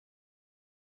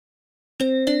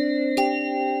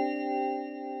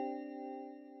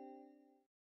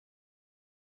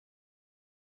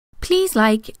Please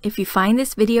like if you find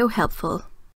this video helpful.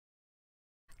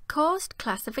 Cost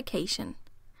classification.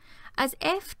 As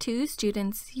F2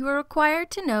 students, you are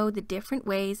required to know the different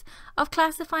ways of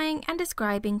classifying and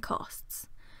describing costs.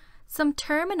 Some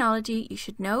terminology you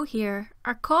should know here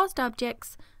are cost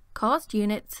objects, cost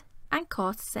units, and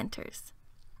cost centers.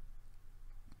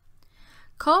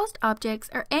 Cost objects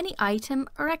are any item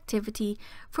or activity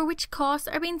for which costs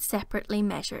are being separately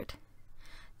measured.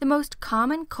 The most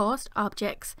common cost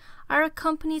objects are a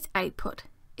company's output,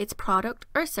 its product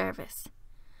or service.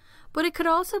 But it could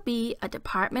also be a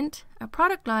department, a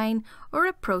product line, or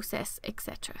a process,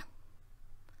 etc.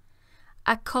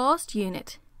 A cost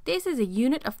unit. This is a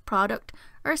unit of product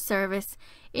or service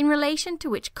in relation to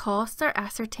which costs are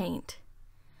ascertained.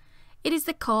 It is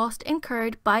the cost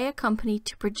incurred by a company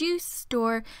to produce,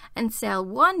 store, and sell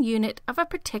one unit of a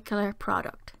particular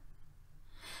product.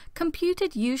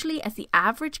 Computed usually as the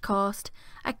average cost,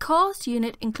 a cost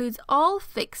unit includes all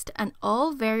fixed and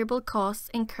all variable costs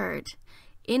incurred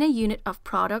in a unit of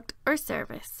product or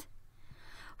service.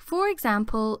 For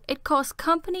example, it costs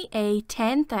Company A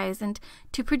 10,000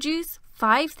 to produce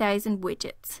 5,000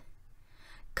 widgets.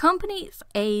 Company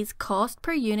A's cost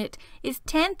per unit is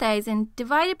 10,000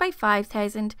 divided by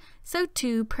 5,000, so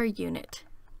 2 per unit.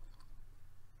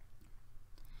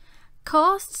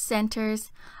 Cost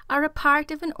centers are a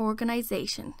part of an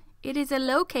organization. It is a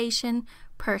location,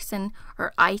 person,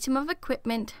 or item of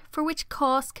equipment for which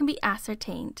costs can be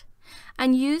ascertained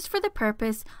and used for the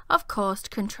purpose of cost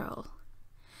control.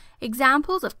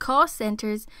 Examples of cost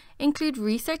centers include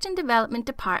research and development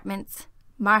departments,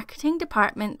 marketing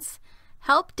departments,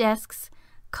 help desks,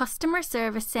 customer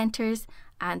service centers,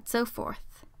 and so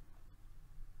forth.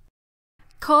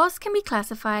 Costs can be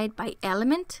classified by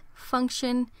element,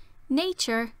 function,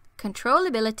 nature,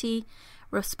 controllability,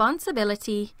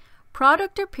 responsibility,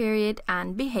 product or period,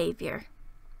 and behavior.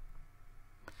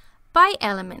 By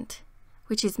element,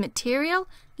 which is material,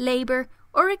 labor,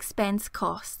 or expense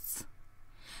costs.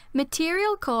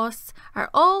 Material costs are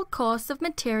all costs of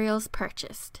materials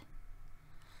purchased.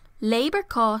 Labor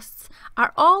costs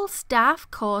are all staff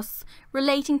costs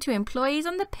relating to employees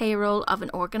on the payroll of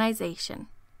an organization.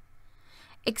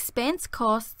 Expense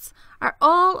costs are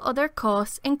all other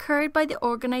costs incurred by the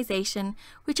organization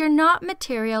which are not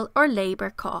material or labor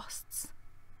costs.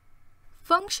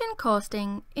 Function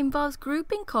costing involves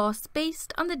grouping costs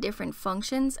based on the different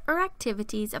functions or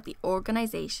activities of the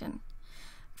organization.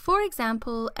 For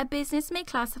example, a business may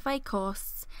classify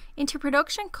costs into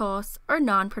production costs or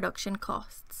non-production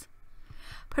costs.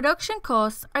 Production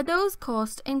costs are those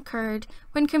costs incurred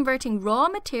when converting raw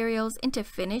materials into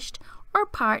finished or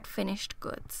part finished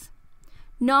goods.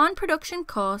 Non-production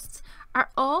costs are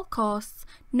all costs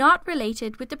not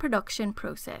related with the production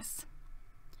process.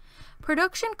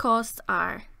 Production costs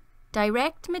are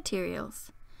direct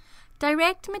materials.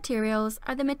 Direct materials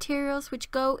are the materials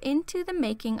which go into the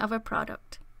making of a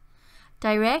product.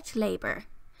 Direct labor.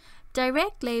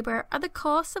 Direct labor are the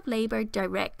costs of labor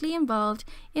directly involved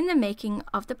in the making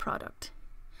of the product.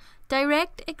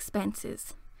 Direct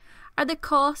expenses are the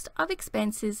cost of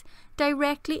expenses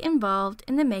directly involved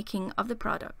in the making of the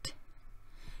product.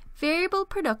 Variable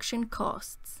production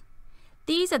costs.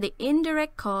 These are the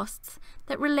indirect costs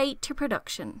that relate to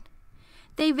production.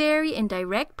 They vary in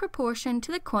direct proportion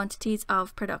to the quantities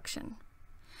of production.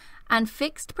 And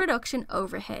fixed production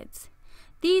overheads.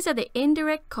 These are the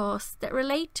indirect costs that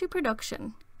relate to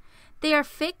production. They are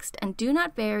fixed and do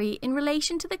not vary in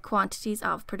relation to the quantities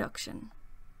of production.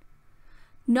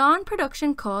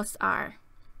 Non-production costs are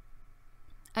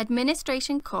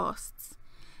administration costs.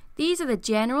 These are the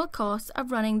general costs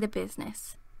of running the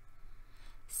business.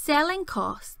 Selling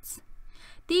costs.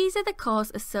 These are the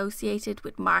costs associated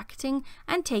with marketing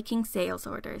and taking sales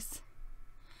orders.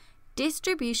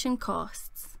 Distribution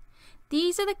costs.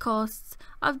 These are the costs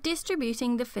of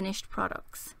distributing the finished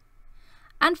products.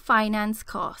 And finance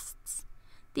costs.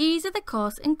 These are the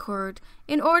costs incurred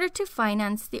in order to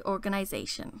finance the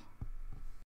organization.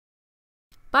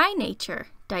 By nature,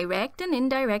 direct and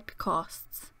indirect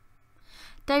costs.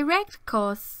 Direct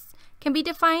costs can be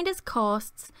defined as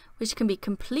costs which can be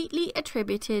completely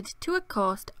attributed to a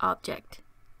cost object.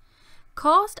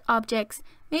 Cost objects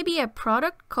may be a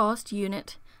product cost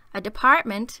unit, a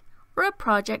department, or a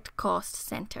project cost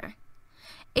center.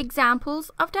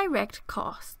 Examples of direct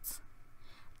costs.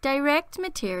 Direct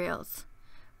materials.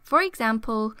 For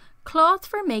example, cloth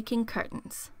for making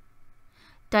curtains.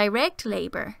 Direct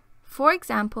labor. For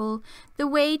example, the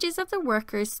wages of the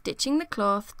workers stitching the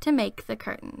cloth to make the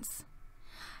curtains.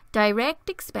 Direct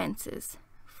expenses.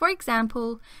 For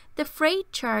example, the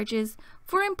freight charges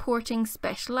for importing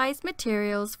specialized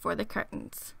materials for the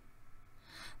curtains.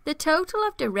 The total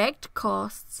of direct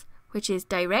costs, which is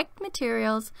direct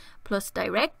materials plus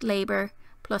direct labour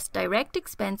plus direct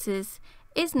expenses,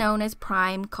 is known as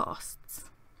prime costs.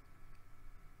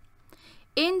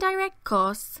 Indirect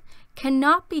costs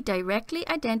cannot be directly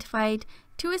identified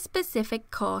to a specific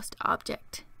cost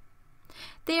object.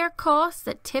 They are costs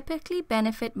that typically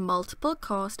benefit multiple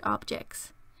cost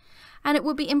objects, and it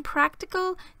would be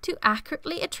impractical to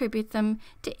accurately attribute them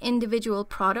to individual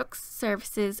products,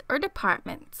 services, or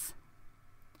departments.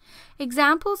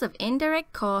 Examples of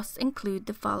indirect costs include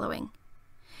the following.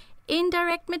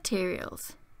 Indirect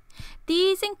materials.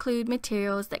 These include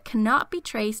materials that cannot be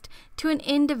traced to an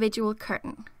individual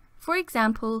curtain. For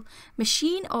example,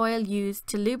 machine oil used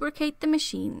to lubricate the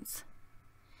machines.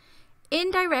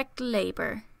 Indirect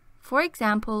labour. For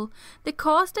example, the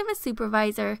cost of a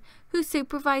supervisor who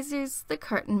supervises the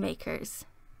curtain makers.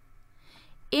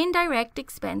 Indirect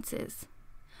expenses.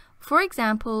 For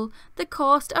example, the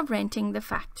cost of renting the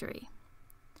factory.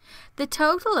 The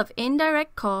total of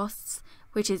indirect costs,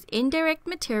 which is indirect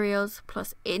materials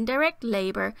plus indirect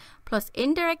labour plus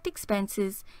indirect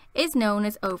expenses, is known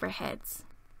as overheads.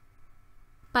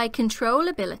 By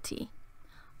controllability.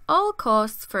 All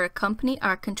costs for a company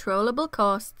are controllable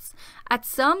costs at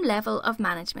some level of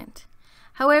management.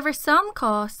 However, some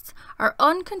costs are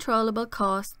uncontrollable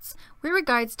costs with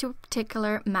regards to a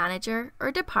particular manager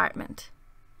or department.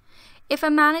 If a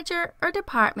manager or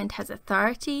department has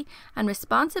authority and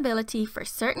responsibility for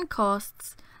certain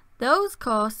costs, those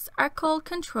costs are called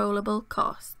controllable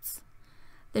costs.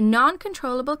 The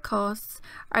non-controllable costs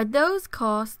are those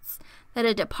costs that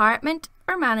a department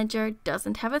or manager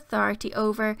doesn't have authority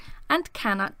over and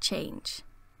cannot change.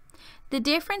 The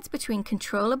difference between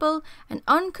controllable and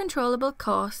uncontrollable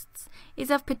costs is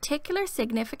of particular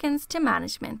significance to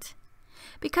management,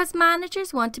 because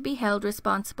managers want to be held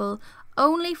responsible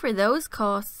only for those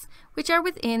costs which are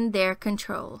within their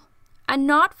control, and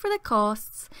not for the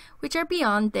costs which are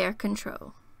beyond their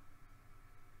control.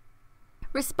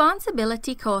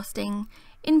 Responsibility costing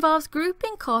involves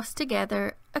grouping costs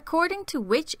together according to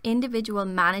which individual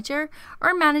manager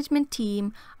or management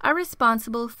team are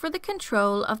responsible for the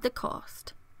control of the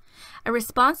cost. A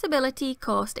responsibility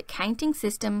cost accounting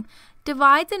system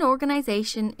divides an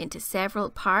organization into several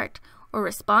part or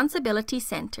responsibility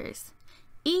centers.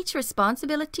 Each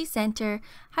responsibility center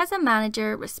has a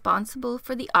manager responsible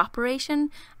for the operation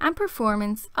and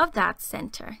performance of that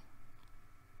center.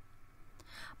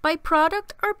 By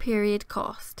product or period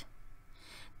cost.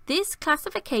 This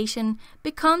classification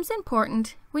becomes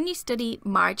important when you study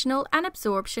marginal and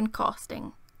absorption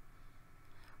costing.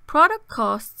 Product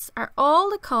costs are all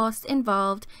the costs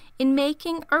involved in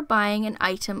making or buying an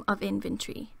item of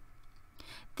inventory.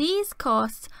 These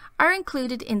costs are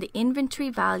included in the inventory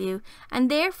value and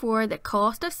therefore the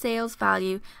cost of sales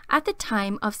value at the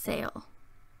time of sale.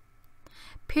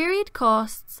 Period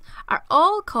costs are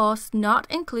all costs not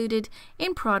included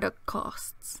in product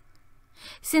costs,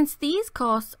 since these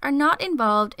costs are not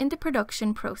involved in the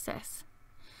production process.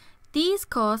 These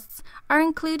costs are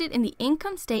included in the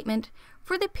income statement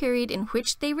for the period in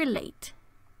which they relate.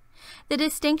 The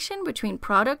distinction between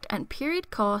product and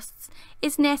period costs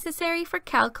is necessary for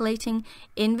calculating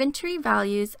inventory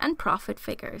values and profit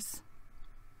figures.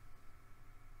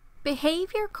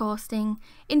 Behavior costing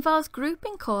involves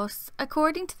grouping costs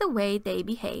according to the way they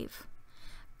behave.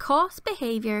 Cost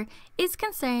behavior is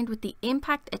concerned with the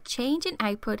impact a change in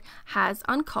output has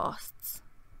on costs.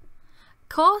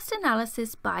 Cost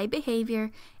analysis by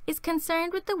behavior is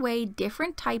concerned with the way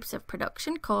different types of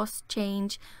production costs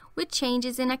change with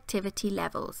changes in activity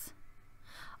levels.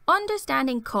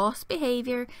 Understanding cost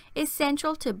behavior is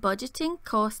central to budgeting,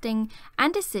 costing,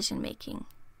 and decision-making.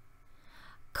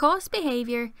 Cost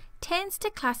behavior tends to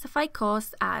classify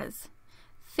costs as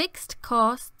fixed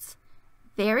costs,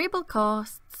 variable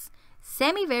costs,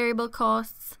 semi-variable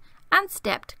costs, and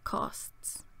stepped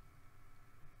costs.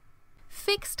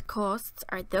 Fixed costs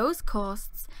are those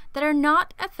costs that are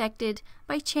not affected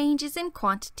by changes in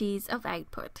quantities of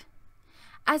output.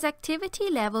 As activity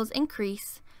levels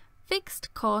increase,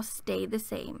 fixed costs stay the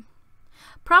same.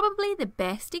 Probably the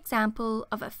best example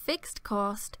of a fixed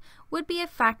cost would be a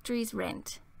factory's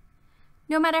rent.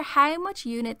 No matter how much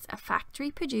units a factory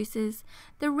produces,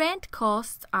 the rent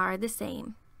costs are the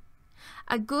same.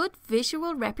 A good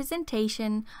visual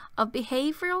representation of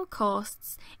behavioral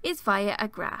costs is via a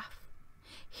graph.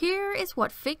 Here is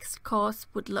what fixed costs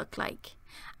would look like.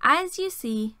 As you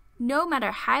see, no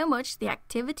matter how much the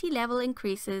activity level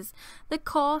increases, the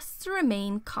costs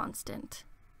remain constant.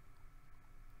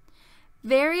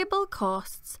 Variable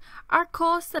costs are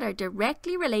costs that are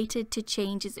directly related to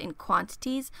changes in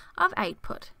quantities of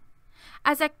output.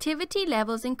 As activity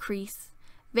levels increase,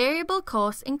 variable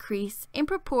costs increase in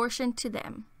proportion to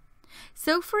them.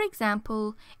 So, for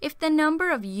example, if the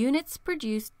number of units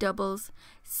produced doubles,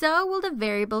 so will the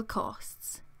variable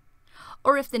costs.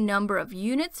 Or if the number of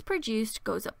units produced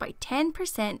goes up by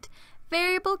 10%,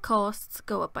 variable costs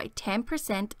go up by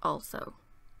 10% also.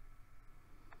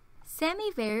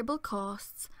 Semi-variable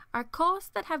costs are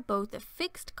costs that have both a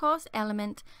fixed cost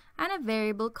element and a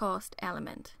variable cost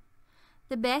element.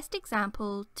 The best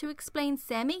example to explain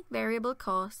semi-variable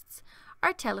costs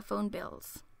are telephone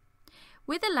bills.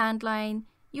 With a landline,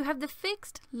 you have the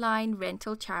fixed line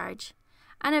rental charge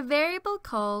and a variable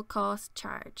call cost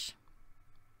charge.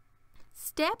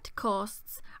 Stepped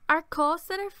costs are costs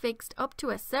that are fixed up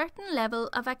to a certain level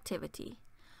of activity.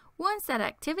 Once that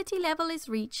activity level is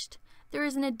reached, there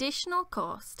is an additional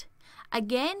cost,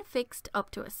 again fixed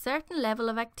up to a certain level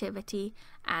of activity,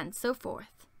 and so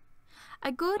forth.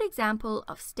 A good example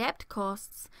of stepped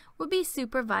costs would be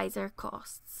supervisor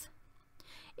costs.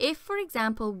 If, for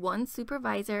example, one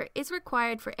supervisor is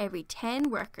required for every 10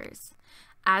 workers,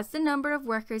 as the number of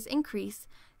workers increase,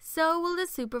 so will the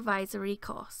supervisory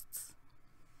costs.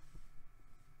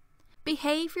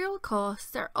 Behavioural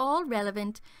costs are all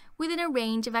relevant within a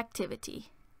range of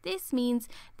activity. This means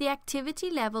the activity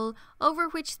level over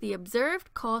which the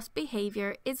observed cost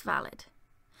behaviour is valid.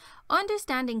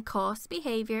 Understanding cost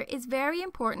behaviour is very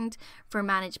important for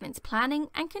management's planning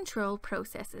and control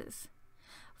processes.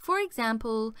 For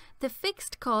example, the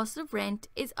fixed cost of rent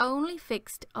is only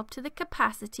fixed up to the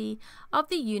capacity of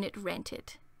the unit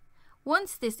rented.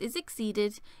 Once this is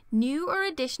exceeded, new or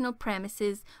additional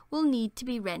premises will need to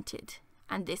be rented,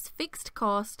 and this fixed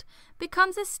cost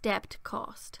becomes a stepped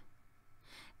cost.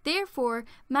 Therefore,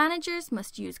 managers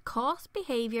must use cost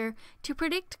behaviour to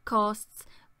predict costs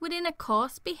within a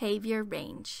cost behaviour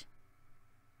range.